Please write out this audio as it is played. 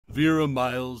Vera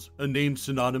Miles, a name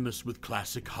synonymous with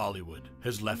classic Hollywood,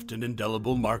 has left an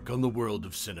indelible mark on the world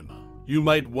of cinema. You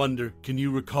might wonder, can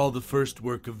you recall the first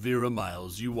work of Vera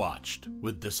Miles you watched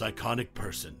with this iconic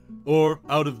person? Or,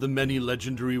 out of the many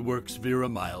legendary works Vera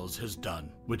Miles has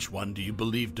done, which one do you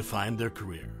believe defined their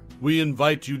career? We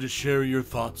invite you to share your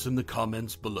thoughts in the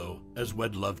comments below, as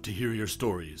we'd love to hear your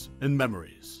stories and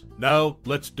memories. Now,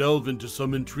 let's delve into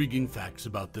some intriguing facts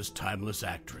about this timeless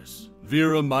actress.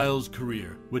 Vera Miles'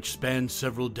 career, which spanned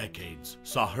several decades,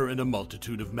 saw her in a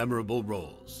multitude of memorable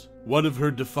roles. One of her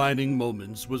defining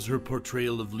moments was her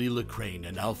portrayal of Leela Crane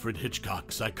in Alfred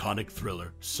Hitchcock's iconic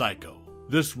thriller, Psycho.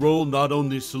 This role not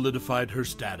only solidified her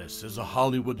status as a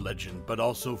Hollywood legend, but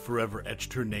also forever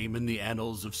etched her name in the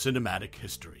annals of cinematic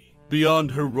history.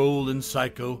 Beyond her role in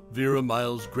Psycho, Vera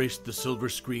Miles graced the silver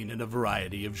screen in a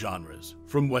variety of genres,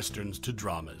 from westerns to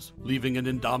dramas, leaving an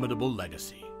indomitable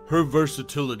legacy. Her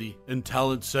versatility and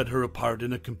talent set her apart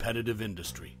in a competitive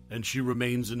industry, and she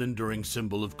remains an enduring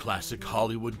symbol of classic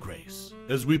Hollywood grace.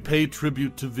 As we pay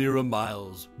tribute to Vera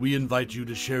Miles, we invite you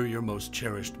to share your most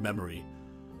cherished memory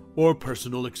or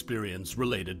personal experience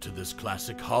related to this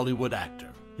classic Hollywood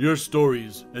actor. Your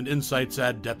stories and insights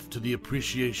add depth to the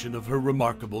appreciation of her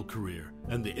remarkable career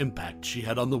and the impact she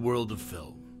had on the world of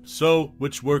film. So,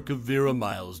 which work of Vera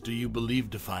Miles do you believe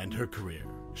defined her career?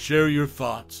 Share your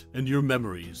thoughts and your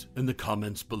memories in the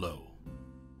comments below.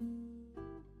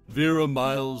 Vera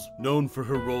Miles, known for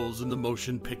her roles in the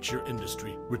motion picture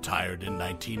industry, retired in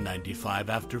 1995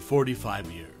 after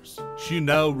 45 years. She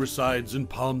now resides in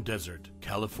Palm Desert,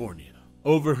 California.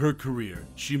 Over her career,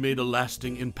 she made a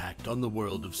lasting impact on the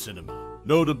world of cinema.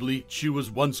 Notably, she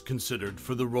was once considered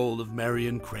for the role of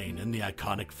Marion Crane in the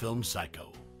iconic film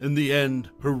Psycho. In the end,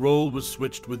 her role was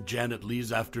switched with Janet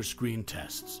Leigh's after screen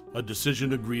tests, a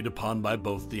decision agreed upon by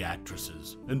both the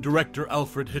actresses and director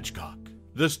Alfred Hitchcock.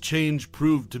 This change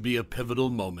proved to be a pivotal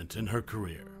moment in her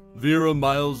career. Vera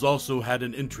Miles also had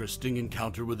an interesting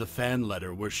encounter with a fan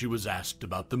letter where she was asked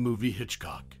about the movie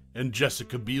Hitchcock and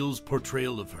Jessica Biel's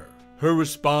portrayal of her. Her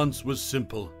response was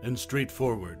simple and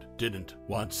straightforward: didn't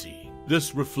want see.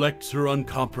 This reflects her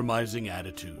uncompromising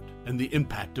attitude and the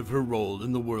impact of her role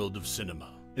in the world of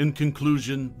cinema. In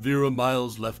conclusion, Vera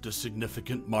Miles left a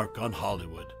significant mark on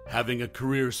Hollywood, having a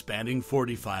career spanning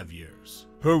 45 years.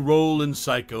 Her role in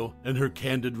Psycho and her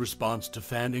candid response to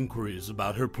fan inquiries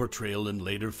about her portrayal in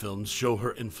later films show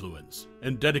her influence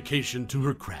and dedication to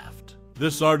her craft.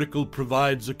 This article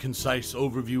provides a concise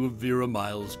overview of Vera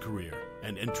Miles' career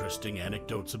and interesting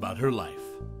anecdotes about her life.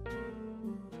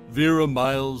 Vera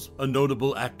Miles, a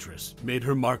notable actress, made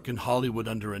her mark in Hollywood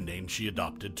under a name she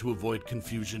adopted to avoid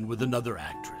confusion with another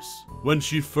actress. When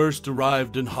she first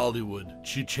arrived in Hollywood,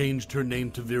 she changed her name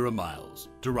to Vera Miles,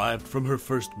 derived from her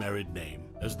first married name,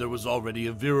 as there was already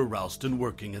a Vera Ralston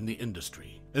working in the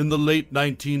industry. In the late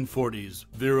 1940s,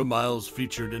 Vera Miles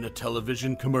featured in a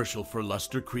television commercial for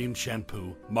Luster Cream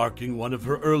Shampoo, marking one of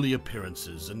her early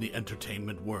appearances in the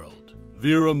entertainment world.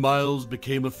 Vera Miles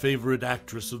became a favorite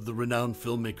actress of the renowned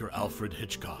filmmaker Alfred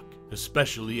Hitchcock,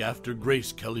 especially after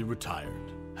Grace Kelly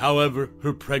retired. However,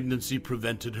 her pregnancy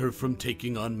prevented her from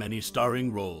taking on many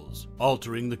starring roles,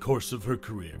 altering the course of her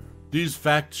career. These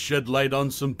facts shed light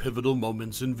on some pivotal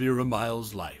moments in Vera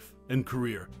Miles' life and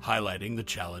career, highlighting the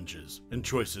challenges and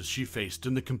choices she faced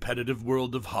in the competitive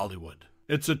world of Hollywood.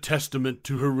 It's a testament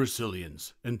to her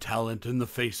resilience and talent in the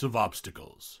face of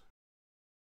obstacles.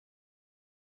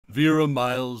 Vera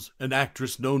Miles, an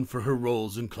actress known for her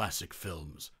roles in classic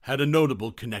films, had a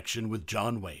notable connection with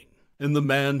John Wayne. In The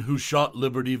Man Who Shot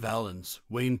Liberty Valance,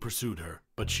 Wayne pursued her,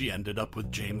 but she ended up with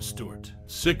James Stewart.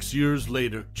 6 years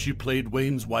later, she played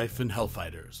Wayne's wife in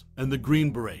Hellfighters and The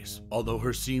Green Berets, although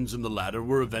her scenes in the latter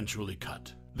were eventually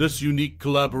cut. This unique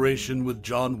collaboration with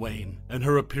John Wayne and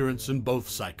her appearance in both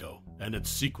Psycho and its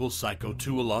sequel Psycho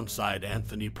 2 alongside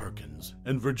Anthony Perkins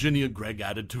and Virginia Gregg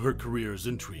added to her career's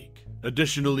intrigue.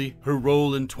 Additionally, her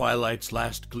role in Twilight's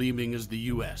Last Gleaming as the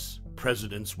U.S.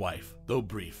 President's wife, though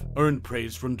brief, earned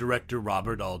praise from director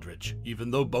Robert Aldrich,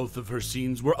 even though both of her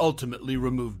scenes were ultimately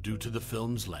removed due to the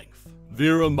film's length.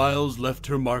 Vera Miles left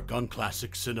her mark on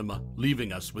classic cinema,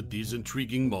 leaving us with these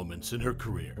intriguing moments in her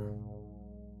career.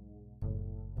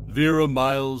 Vera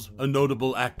Miles, a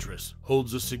notable actress,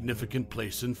 holds a significant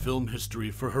place in film history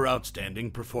for her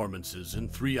outstanding performances in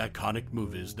 3 iconic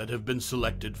movies that have been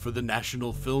selected for the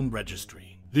National Film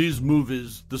Registry. These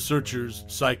movies, The Searchers,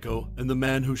 Psycho, and The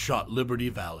Man Who Shot Liberty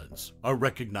Valance, are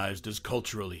recognized as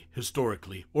culturally,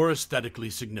 historically, or aesthetically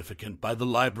significant by the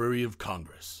Library of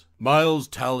Congress. Miles'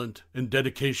 talent and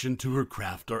dedication to her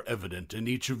craft are evident in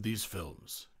each of these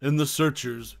films. In The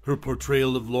Searchers, her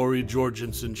portrayal of Laurie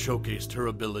Jorgensen showcased her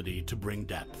ability to bring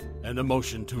depth and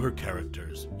emotion to her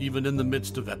characters, even in the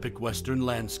midst of epic Western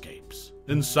landscapes.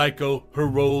 In Psycho, her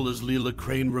role as Leela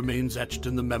Crane remains etched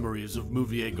in the memories of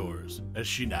moviegoers as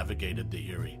she navigated the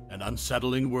eerie and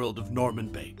unsettling world of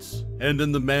Norman Bates. And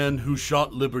in The Man Who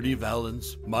Shot Liberty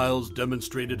Valance, Miles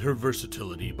demonstrated her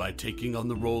versatility by taking on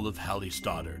the role of Hallie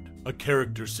Stoddard, a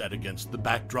character set against the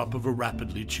backdrop of a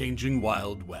rapidly changing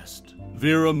Wild West.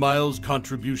 Vera Miles'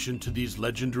 contribution to these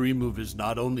legendary movies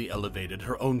not only elevated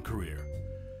her own career,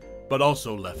 but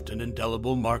also left an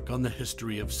indelible mark on the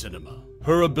history of cinema.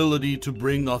 Her ability to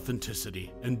bring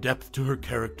authenticity and depth to her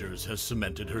characters has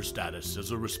cemented her status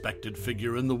as a respected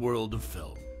figure in the world of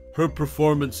film. Her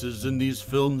performances in these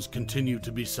films continue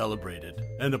to be celebrated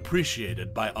and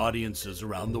appreciated by audiences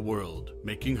around the world,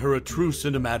 making her a true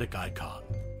cinematic icon.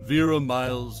 Vera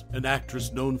Miles, an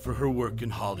actress known for her work in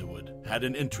Hollywood, had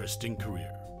an interesting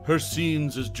career. Her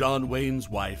scenes as John Wayne's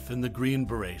wife in The Green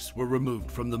Berets were removed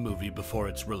from the movie before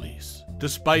its release.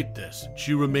 Despite this,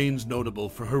 she remains notable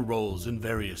for her roles in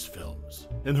various films.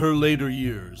 In her later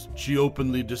years, she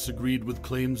openly disagreed with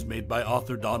claims made by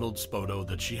author Donald Spoto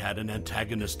that she had an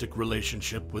antagonistic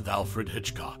relationship with Alfred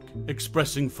Hitchcock,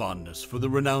 expressing fondness for the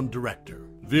renowned director.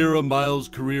 Vera Miles'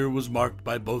 career was marked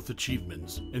by both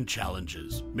achievements and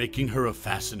challenges, making her a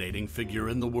fascinating figure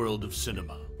in the world of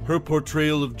cinema. Her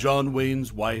portrayal of John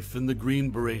Wayne's wife in The Green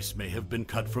Berets may have been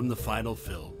cut from the final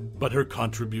film, but her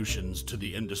contributions to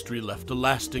the industry left a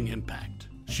lasting impact.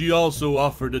 She also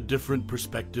offered a different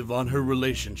perspective on her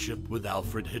relationship with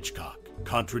Alfred Hitchcock,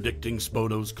 contradicting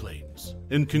Spoto's claims.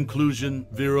 In conclusion,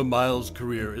 Vera Miles'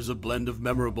 career is a blend of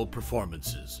memorable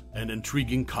performances and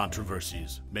intriguing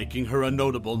controversies, making her a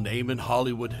notable name in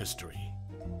Hollywood history.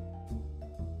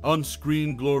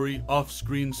 On-screen glory,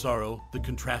 off-screen sorrow, the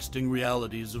contrasting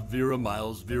realities of Vera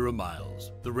Miles. Vera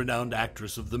Miles, the renowned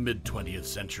actress of the mid-20th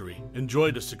century,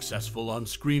 enjoyed a successful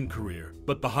on-screen career,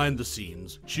 but behind the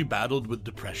scenes, she battled with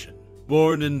depression.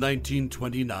 Born in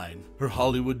 1929, her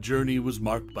Hollywood journey was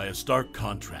marked by a stark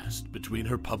contrast between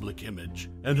her public image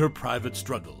and her private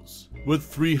struggles. With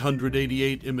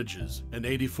 388 images and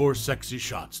 84 sexy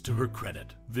shots to her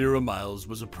credit, Vera Miles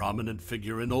was a prominent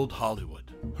figure in old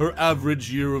Hollywood. Her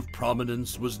average year of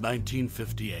prominence was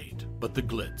 1958, but the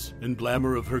glitz and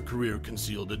glamour of her career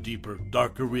concealed a deeper,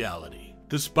 darker reality.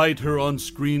 Despite her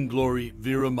on-screen glory,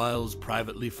 Vera Miles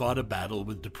privately fought a battle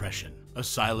with depression, a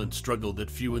silent struggle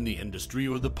that few in the industry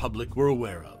or the public were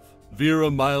aware of. Vera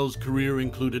Miles' career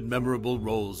included memorable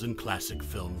roles in classic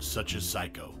films such as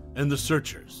Psycho and The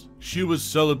Searchers. She was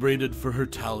celebrated for her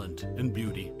talent and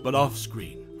beauty, but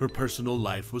off-screen, her personal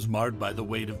life was marred by the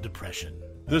weight of depression.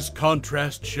 This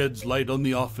contrast sheds light on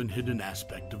the often hidden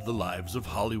aspect of the lives of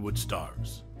Hollywood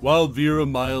stars. While Vera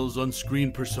Miles'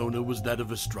 on-screen persona was that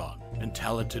of a strong and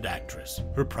talented actress,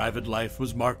 her private life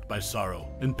was marked by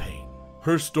sorrow and pain.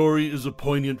 Her story is a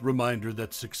poignant reminder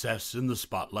that success in the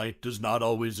spotlight does not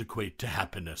always equate to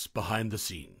happiness behind the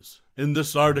scenes. In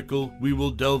this article, we will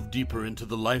delve deeper into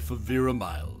the life of Vera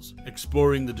Miles,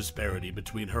 exploring the disparity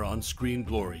between her on-screen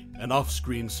glory and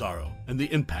off-screen sorrow, and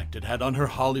the impact it had on her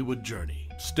Hollywood journey.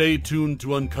 Stay tuned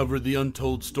to uncover the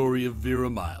untold story of Vera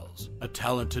Miles, a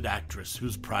talented actress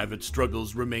whose private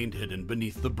struggles remained hidden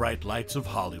beneath the bright lights of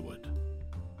Hollywood.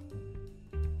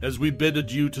 As we bid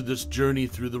adieu to this journey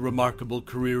through the remarkable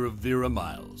career of Vera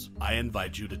Miles, I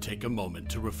invite you to take a moment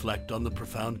to reflect on the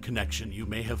profound connection you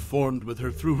may have formed with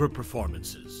her through her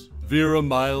performances. Vera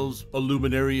Miles, a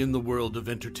luminary in the world of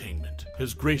entertainment,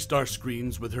 has graced our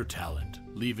screens with her talent,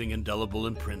 leaving indelible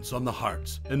imprints on the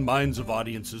hearts and minds of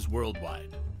audiences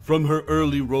worldwide. From her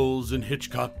early roles in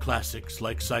Hitchcock classics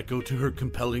like Psycho to her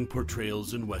compelling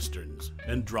portrayals in westerns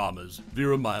and dramas,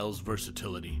 Vera Miles'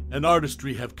 versatility and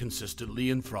artistry have consistently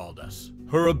enthralled us.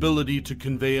 Her ability to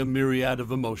convey a myriad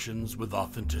of emotions with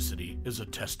authenticity is a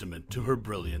testament to her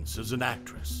brilliance as an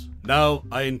actress. Now,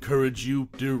 I encourage you,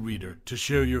 dear reader, to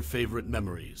share your favorite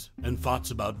memories and thoughts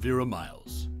about Vera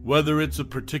Miles. Whether it's a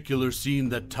particular scene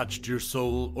that touched your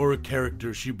soul or a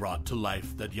character she brought to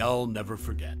life that y'all never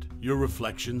forget, your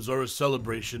reflections are a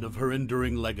celebration of her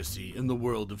enduring legacy in the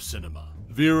world of cinema.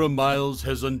 Vera Miles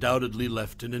has undoubtedly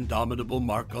left an indomitable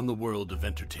mark on the world of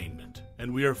entertainment,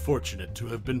 and we are fortunate to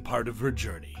have been part of her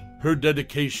journey. Her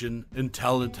dedication and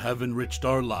talent have enriched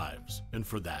our lives, and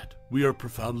for that, we are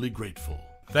profoundly grateful.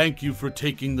 Thank you for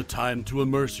taking the time to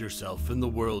immerse yourself in the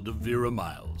world of Vera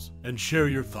Miles and share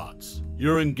your thoughts.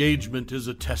 Your engagement is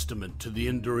a testament to the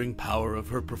enduring power of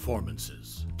her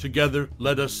performances. Together,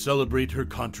 let us celebrate her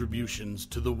contributions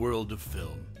to the world of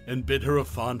film and bid her a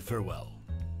fond farewell.